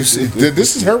 Because you see,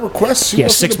 this is her request. She Yeah,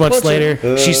 wants you 6 to months punch her.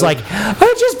 later, she's like,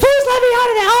 "Oh, just please let me out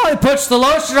of the hole." And puts the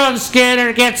lotion on the skin and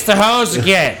it gets the hose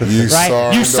again.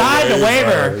 right? You signed the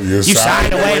waiver. You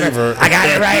signed the waiver. I got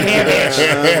it right here, bitch.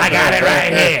 I got it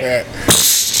right here.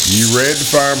 You read the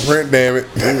fine print, damn it.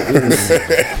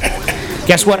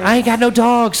 Guess what? I ain't got no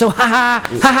dog, so ha ha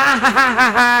ha ha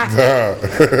ha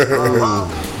ha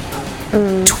ha.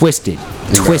 Twisted.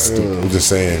 I'm just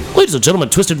saying, Ladies and gentlemen,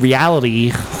 Twisted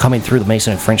Reality coming through the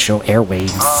Mason and French Show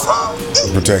airwaves.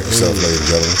 protect yourself, ladies and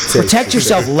gentlemen. Protect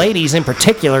yourself, ladies in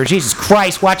particular. Jesus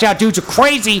Christ, watch out, dudes are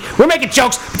crazy. We're making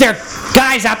jokes, but there are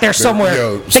guys out there somewhere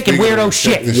thinking speaking weirdo of-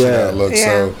 check shit. this Yeah. out. Look, Yeah.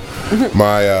 so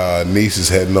my niece is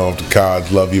heading off to college.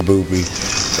 Love you, Boopy.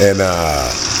 And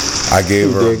I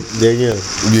gave her, There you go.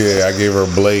 yeah, I gave her a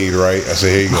blade, right? I said,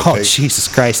 here you go. Oh, take- Jesus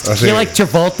Christ. I see. You're like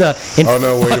Travolta in Oh,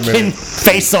 no, wait a fucking minute.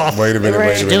 Face Off. Wait a minute, Right.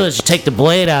 wait a Do minute. is you take the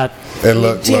blade out, And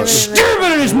look, Jimmy. look. stab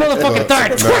it in his motherfucking thigh,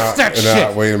 and twist that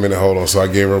shit. Wait a minute, hold on. So I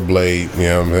gave her a blade, you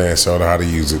know what I'm saying? Showed her how to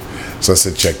use it. So I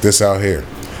said, check this out here.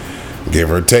 Gave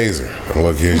her a taser. And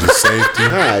look, here's your safety.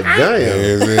 God damn.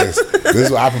 Here's this. This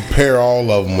is what I prepare all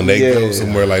of them when they go Yeah.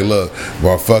 somewhere. Like, look,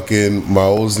 my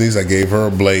oldest niece, I gave her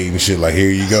a blade and shit. Like,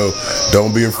 here you go.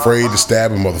 Don't be afraid to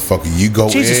stab a motherfucker. You go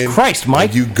Jesus in. Christ,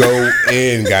 Mike. and You go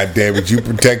in, goddammit. You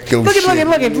protect your Look shit.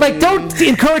 at. Like, don't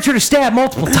encourage her to stab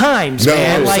multiple times, No,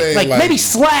 man. I'm Like, saying, like, like- maybe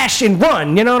slash and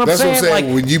run. You know what I'm That's saying? what I'm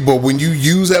saying. Like, when you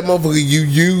use that motherfucker, you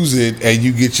use it and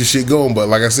you get your shit going. But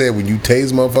like I said, when you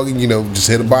tase motherfucker, just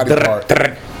hit a body part.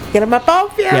 Get him up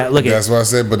off you. yeah, look at. That's what I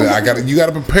said. But you got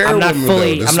to prepare. I'm not women,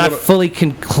 fully. though. This I'm is not what fully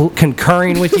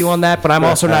concurring with you on that, but I'm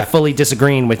also not fully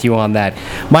disagreeing with you on that.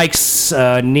 Mike's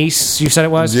niece, you said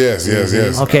it was. Yes.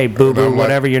 Okay, Boo And Boo, I'm like,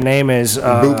 whatever your name is.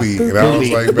 Boopy. And I was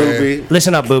Boopy. like, man. Boopy.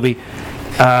 Listen up, Booby.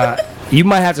 You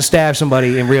might have to stab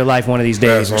somebody in real life one of these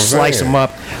days, That's or what I'm slice saying. them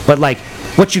up. But like,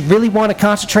 What you really want to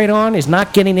concentrate on is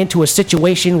not getting into a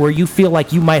situation where you feel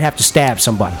like you might have to stab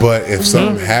somebody. But if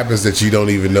something happens that you don't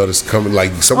even notice coming,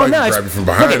 like somebody no, grab you from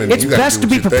behind, look, and it's you gotta best do to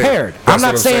be what you think. prepared. That's I'm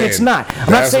not what saying it's not. I'm not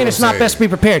That's saying what it's not best to be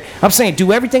prepared. I'm saying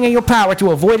do everything in your power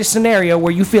to avoid a scenario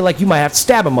where you feel like you might have to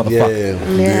stab a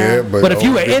motherfucker. Yeah, But if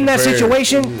you were always be in that prepared.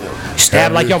 situation,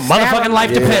 stab like your motherfucking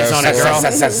life depends on it,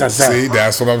 girl. See,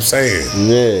 that's what I'm saying.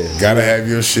 Yeah. Gotta have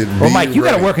your shit. Well, Mike, you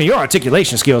got to ready. work on your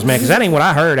articulation skills, man, because that ain't what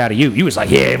I heard out of you. You was like,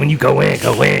 yeah, when you go in,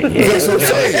 go in. Yeah. That's what I'm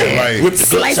saying. Like,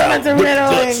 Slice them the middle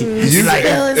and you like,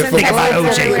 feelings if and think about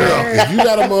things OJ, everywhere. girl. If you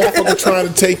got a motherfucker trying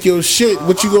to take your shit,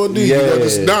 what you gonna do? You Yeah. gonna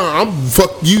just I'm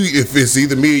fuck you. If it's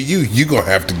either me or you gonna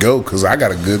have to go because I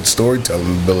got a good storytelling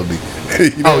ability.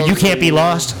 You know Oh, what you I'm can't be saying?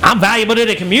 lost. I'm valuable to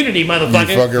the community, motherfucker.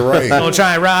 You fucking right. Don't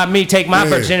try and rob me, take my Yeah.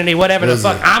 virginity, whatever the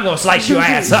Listen. fuck. I'm gonna slice your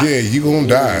ass up. Yeah, you gonna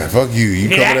die. Fuck you. You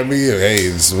Hear coming that? at me? Hey,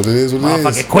 this is what it is. What it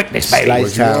Motherfucking is. quickness, baby. Slice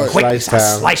What you time. want? Quickness. Slice I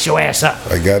time. slice your ass up.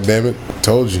 Like, goddamn it,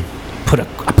 told you.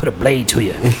 I put a blade to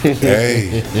you.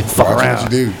 Hey, Fuck watch around.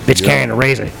 what you do. Bitch Yeah. carrying a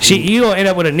razor. You gonna end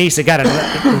up with a niece that got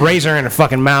a razor in her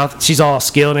fucking mouth. She's all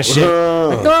skilled and shit. Like,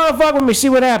 oh, fuck with me. See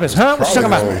what happens, huh? What you talking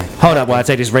Probably about? won't. Hold up while I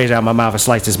take this razor out of my mouth and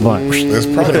slice this blunt. It's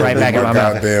Put probably it right back in my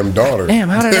mouth. goddamn daughter. Damn,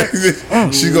 how did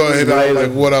I? She gonna hit out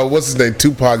like what's his name?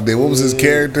 Tupac did. What was his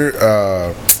character?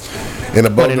 In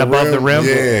Above, Above the Rim?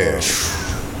 Yeah.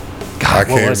 God,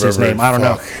 what was his name? I don't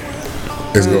know.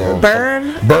 It's going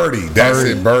Bird? Birdie. That's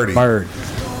it. Birdie. Bird.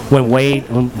 When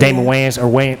Damon Wayans, or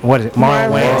Wayne, what is it?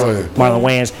 Marlon Wayans. Marlon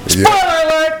Wayans. Yeah. Spoiler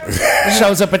alert!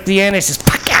 Shows up at the end and says,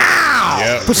 pow!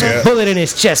 Yep, Puts a yep. bullet in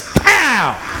his chest.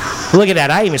 Pow! Look at that.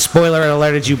 I even spoiler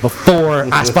alerted you before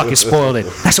I fucking spoiled it.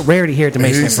 That's a rarity here at the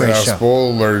Mason He and said Friends I show.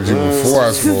 spoiled alert you before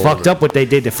I spoiled. Fucked up what they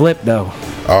did to Flip, though.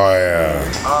 Oh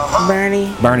yeah.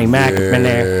 Bernie. Bernie Mac been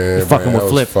there. He fucking man, with that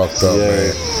Flip. was fucked up,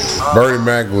 man. Bernie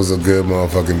Mac was a good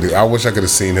motherfucking dude. I wish I could have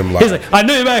seen him live. He's like, I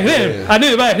knew you back then. I knew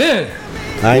you back then.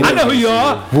 I know who you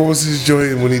are. What was his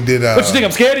joint when he did? What you think,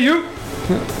 I'm scared of you?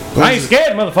 I ain't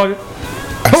scared, motherfucker.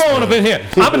 Come on up in here.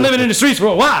 I've been living in the streets for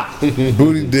a while.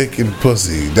 Booty, dick, and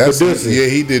pussy. That's Badussi. yeah.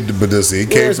 He did the Badussi.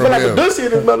 It came from him.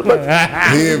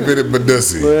 He invented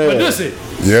Badussi. But listen,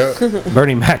 Yeah.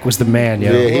 Bernie Mac was the man,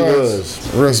 yo. Yeah, he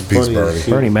was. Rest in peace, Funny Bernie. as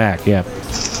Bernie Mac, yeah.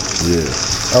 Yeah.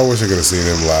 I wish I could have seen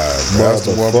him live. That's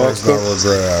the one person I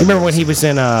regret. You remember when he was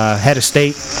in Head of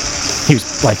State? He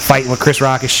was like fighting with Chris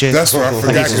Rock and shit. That's what I Like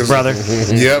forgot. he's his 'cause- brother.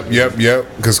 Yep.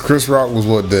 Because Chris Rock was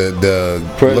what the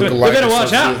You lookalike. better or watch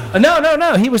some out.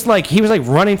 No. He was like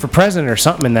running for president or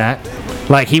something in that.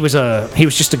 Like he was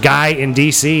just a guy in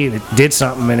D.C. that did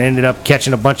something and ended up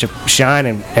catching a bunch of shine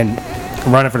and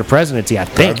running for the presidency. I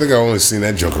shit. I think. think I only seen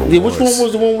that Joker Yeah, which one once.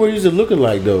 was the one where he's looking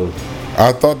like though?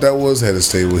 I thought that was Head of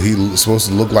State where he supposed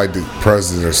to look like the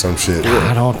president or some shit.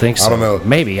 I don't think so. I don't know.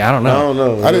 Maybe I don't I know.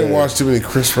 don't know. I didn't watch too many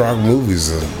Chris Rock movies.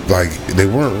 Like they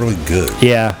weren't really good.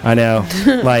 Yeah, I know.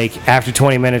 Like after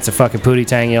 20 minutes of fucking Pootie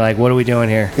Tang, you're like, what are we doing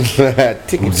here?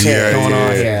 Ticket Yeah, going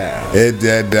on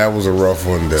yeah. That was a rough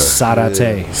one though. Sarate.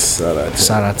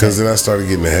 Sarate. Because then I started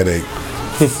getting a headache.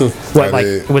 What, I like,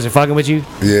 did. was it fucking with you?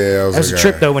 Yeah, I was That was like, a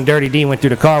trip though when Dirty D went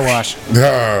through the car wash.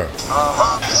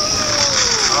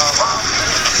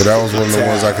 But that was one of the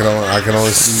ones I can only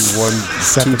see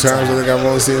two times. I think I've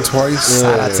only seen it twice.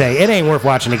 I'd say it ain't worth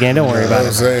watching again. Don't worry You know about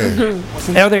what I'm it.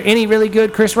 saying? Are there any really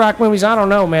good Chris Rock movies? I don't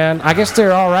know, man. I guess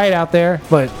they're all right out there,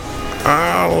 but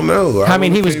I don't know. I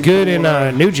mean, he was good in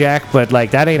New Jack, but like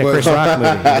that ain't a Chris Rock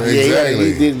movie.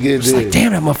 Exactly. he did good. It's like,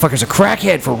 damn, that motherfucker's a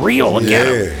crackhead for real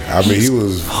again. Yeah, I mean, he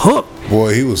was Hooked.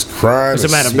 boy. He was crying. What's the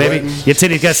matter, and baby? sweating. Your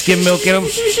titties got skim milk in them?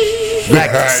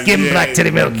 Black skim Yeah, black titty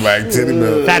milk. Black titty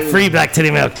milk. Fat free black titty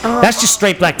milk. That's just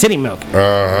straight black titty milk.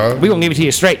 We gonna give it to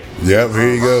you straight. Yep.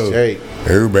 Here you go. Hey.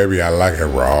 Ooh, baby, I like it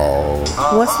raw.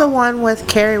 What's the one with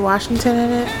Kerry Washington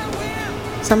in it?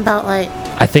 Something about like,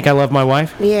 I think I love my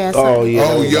wife. yeah. Oh yeah.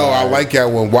 Oh, yo, I like that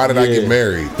one. Why did I get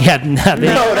married? Yeah, nah,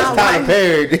 No, that's Tyler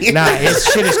Perry. nah, his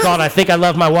shit is called I Think I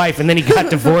Love My Wife, and then he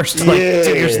got divorced like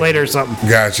 2 years later or something.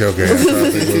 Gotcha. Okay, I'm trying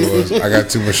to think what it was. I got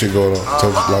too much shit going on.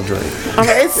 Toast my drink.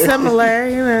 It's similar,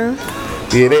 you know.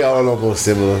 Yeah, they all almost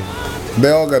similar. They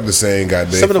all got the same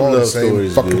goddamn. Some of them follow the love same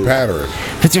stories, fucking dude. pattern.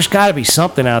 But there's got to be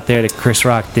something out there that Chris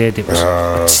Rock did that was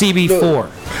CB4.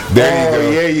 There you go.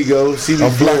 Yeah, you go. See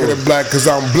I'm blacker than black because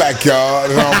I'm black, y'all.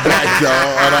 And I'm black, y'all.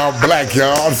 And I'm black,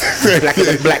 y'all. Blacker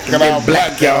than black and I'm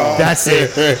black, y'all. That's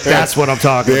it. That's what I'm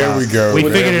talking There about. we go. We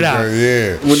There figured we it go. out.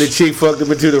 Yeah. When the chick fucked up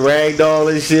into the rag doll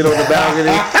and shit on the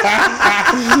balcony.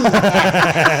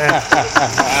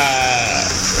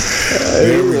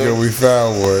 There we go. We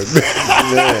found one.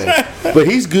 Yeah. But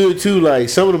he's good too. Like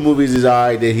some of the movies is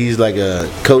alright that he's like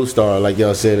a co-star, like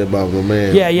y'all said about my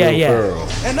man. Yeah. Pearl.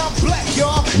 And I'm black,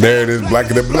 y'all. There it is,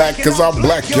 blacker than black, cause I'm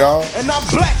black, y'all. And I'm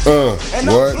black. And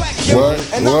What? I'm black, y'all.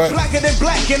 What? And What? I'm blacker than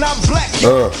black, and I'm black,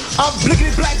 y'all. I'm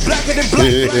blickety black, blacker than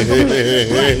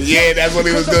black. Yeah, that's what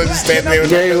he was doing. Just standing there with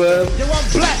Very well. Yo,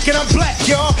 I'm black, and I'm black,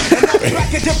 y'all. And I'm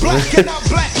blacker than black, and I'm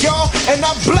black, y'all. And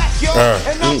I'm black, y'all.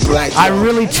 And I'm black. I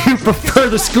really do prefer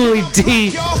the Schoolie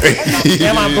D.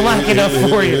 Am I black enough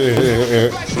for you?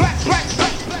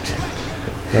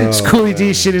 Schoolie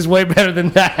D shit is way better than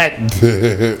that.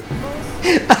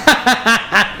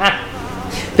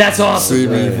 That's awesome.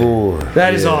 CB4.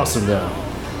 That is awesome, though.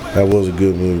 That was a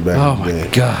good movie back Oh in the my day.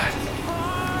 god.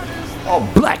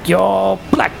 Oh, black, y'all.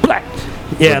 Black.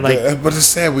 Yeah, like, But it's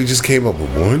sad we just came up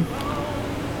with one.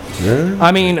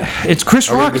 I mean, it's Chris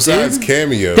Rock, besides dude.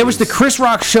 cameos. There was the Chris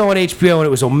Rock show on HBO, and it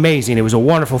was amazing. It was a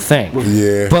wonderful thing.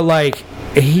 Yeah. But, like,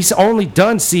 he's only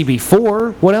done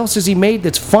CB4. What else has he made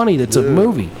that's funny that's a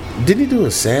movie? Didn't he do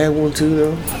a sad one too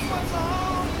though?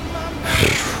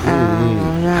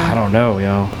 I don't know,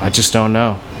 yo. I just don't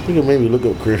know. You can maybe look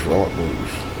up Chris Rock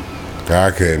movies. I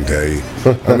couldn't tell you.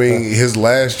 I mean, his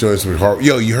last joints were hard.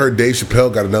 Yo, you heard Dave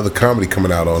Chappelle got another comedy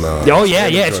coming out on. Oh, yeah.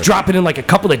 It's dropping in like a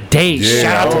couple of days. Yeah.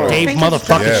 Shout out to Dave Thank you so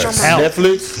motherfucking much. Chappelle.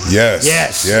 Netflix.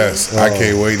 Yes. I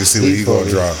can't wait to see what he's gonna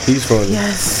funny. drop. He's funny.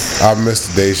 Yes. I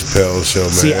missed the Dave Chappelle show, man.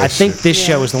 See, I That think shit- this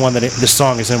show is the one that the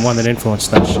song is the one that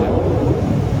influenced that shit.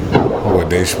 What,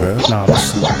 Dave Chappelle? No,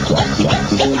 this,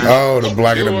 Oh, the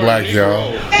blacker than black,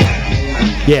 y'all.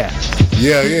 yeah.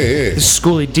 Yeah. This is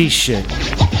Schoolie D shit.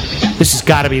 This has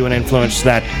got to be what influenced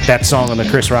that song on the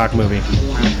Chris Rock movie.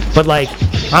 But like,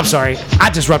 I'm sorry, I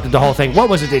disrupted the whole thing. What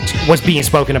was it that was being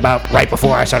spoken about right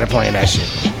before I started playing that shit?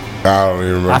 I don't even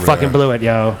remember. I fucking that. blew it,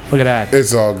 yo. Look at that.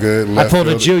 It's all good. I Left pulled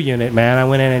a field. Jew unit, man. I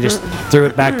went in and just threw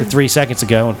it back to 3 seconds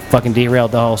ago and fucking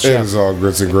derailed the whole It show. was all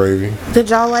grits and gravy. Did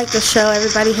y'all like the show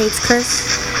Everybody Hates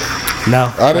Chris?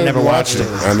 No, I I didn't never watch watched it.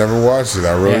 I never watched it.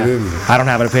 I really Yeah. didn't. I don't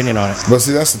have an opinion on it. But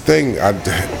see, that's the thing. I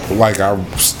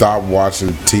stopped watching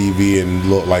TV and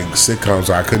look like sitcoms.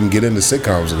 I couldn't get into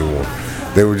sitcoms anymore.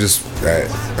 They were just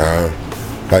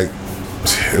like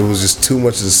it was just too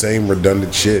much of the same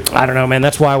redundant shit. I don't know, man.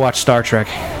 That's why I watch Star Trek.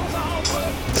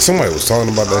 Somebody was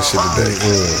talking about that shit today.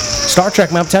 Star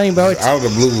Trek, man. I'm telling you, bro. It's Out of the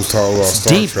blue was talking about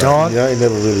Star deep, Trek. dog. Yeah, I ain't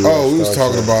never really. Oh, we watched was Star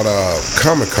talking Trek. about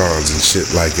Comic Cons and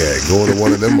shit like that. Going to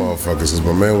one of them motherfuckers. Cause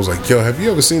my man was like, "Yo, have you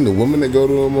ever seen the women that go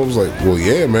to them?" I was like, "Well,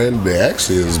 yeah, man. They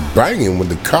actually is banging with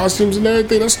the costumes and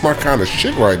everything. That's my kind of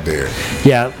shit right there."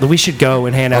 Yeah, we should go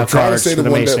and hand I'm out trying to cards say for the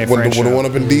the one Mason that and when Friends the show. one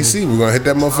up in DC. We're gonna hit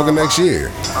that motherfucker next year.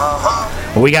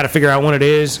 But we got to figure out when it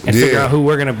is and figure Yeah. out who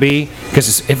we're gonna be.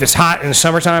 Because if it's hot in the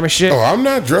summertime and shit, Oh, I'm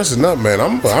not dressing up, man.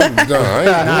 I'm done. I ain't gonna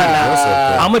dress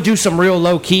up. I'm gonna do some real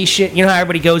low key shit. You know how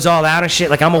everybody goes all out and shit.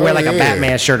 Like I'm gonna wear like a yeah.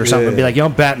 Batman shirt or something. And be like, yo,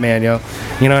 I'm Batman, yo.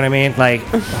 You know what I mean? Like,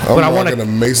 I'm but I want rocking a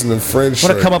to. Mason and Friends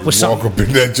wanna shirt. come up with Walk something. up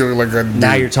in that joint like I do.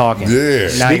 Now you're talking. Yeah.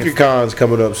 Now Sneaker you're- Con's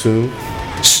coming up soon.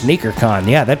 Sneaker Con.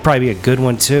 Yeah, that'd probably be a good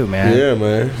one too, man. Yeah,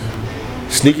 man.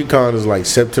 Sneaker Con is like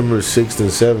September 6th and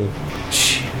 7th.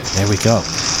 Shit, there we go.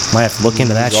 Might have to look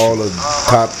into that All shit. the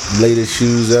top latest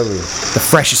shoes ever. The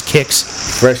freshest kicks.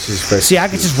 Freshest. See, I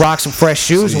could just rock some fresh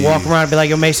shoes and walk around and be like,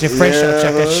 yo, Mason and Friends, Yeah,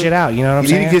 check that huh? shit out. You know what I'm You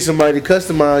saying? need to get somebody to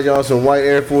customize y'all some white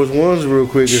Air Force Ones real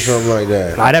quick or something like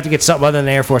that. I'd have to get something other than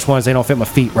the Air Force Ones. They don't fit my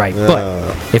feet right.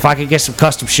 But if I could get some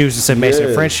custom shoes that said Mason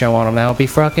and Yeah. Friends show on them, that would be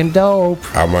fucking dope.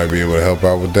 I might be able to help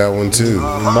out with that one too.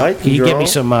 Mike, Can you get me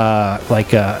some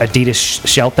Adidas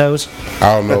Sheltos?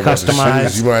 I don't know about the Customized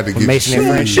shoes. You might have to get Mason and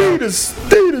Friends shoes.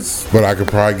 show. But I could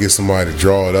probably get somebody to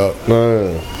draw it up.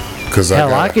 Cause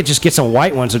Hell, I got could just get some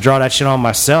white ones to draw that shit on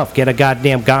myself. Get a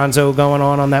goddamn gonzo going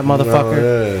on that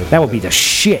motherfucker. yeah. That would be the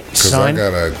shit, Cause I son.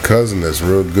 got a cousin that's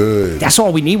real good. That's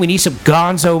all we need. We need some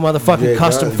gonzo motherfucking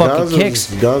custom fucking kicks.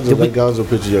 Gonzo, That we- that Gonzo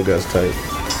picture y'all got's tight.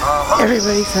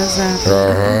 Everybody says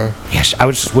that. Yes, I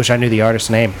just wish I knew the artist's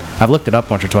name. I've looked it up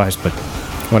once or twice, but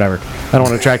whatever. I don't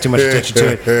want to attract too much attention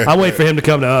to it. I'll wait for him to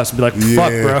come to us and be like,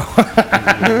 fuck, Yeah. bro.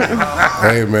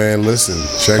 Hey man, listen,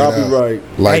 check it Copyright.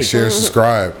 out. Like, Hey. share,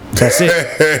 subscribe. That's it.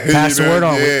 Pass You the word know,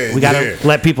 on. yeah, We got to yeah.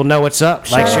 let people know what's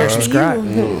up. Like, share, subscribe.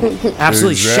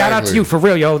 Absolutely. Shout out to Exactly. you, for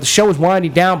real, yo. The show is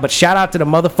winding down, but shout out to the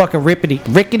motherfucking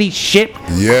rickety shit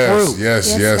Yes, crew. yes,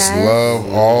 Yes, yes. guys.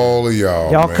 Love all of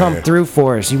y'all. Y'all man. come through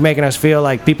for us. You making us feel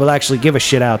like people actually give a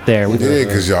shit out there. Yeah,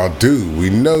 because y'all do. We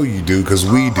know you do because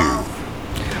we do.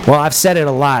 Well, I've said it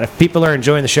a lot. If people are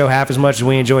enjoying the show half as much as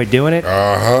we enjoy doing it,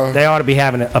 they ought to be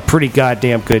having a pretty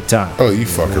goddamn good time. Oh, you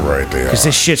fucking right there. Because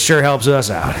this shit sure helps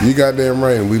us out. You goddamn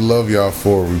right, and we love y'all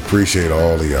for it. We appreciate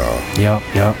all of y'all.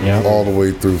 Yep. All the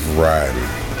way through for riding.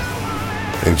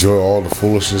 Enjoy all the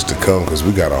foolishness to come, because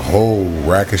we got a whole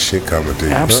rack of shit coming to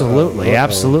you.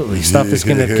 Absolutely. Stuff that's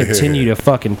going to continue to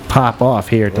fucking pop off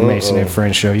here at the Mason and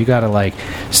Friends show. You got to, like,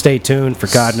 stay tuned for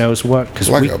God knows what. Cause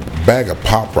like a bag of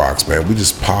Pop Rocks, man. We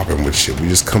just popping with shit. We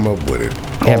just come up with it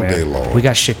all day long. We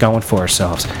got shit going for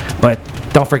ourselves. But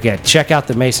don't forget, check out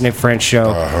the Mason and Friends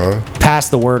show. Pass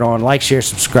the word on. Like, share,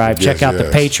 subscribe. Check out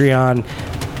the Patreon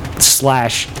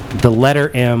 / the letter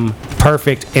M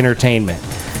Perfect Entertainment.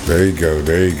 There you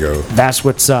go. That's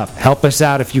what's up. Help us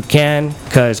out if you can,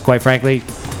 because quite frankly,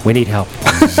 we need help.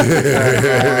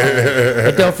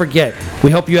 And don't forget,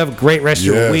 we hope you have a great rest of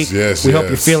your week. We hope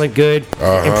you're feeling good,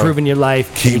 improving your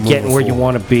life, and getting where you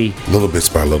want to be. Little bits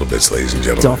by little bits, ladies and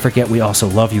gentlemen. Don't forget, we also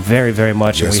love you very, very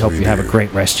much, and we hope you have a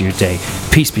great rest of your day.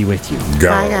 Peace be with you.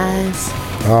 Bye, guys.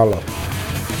 Holla.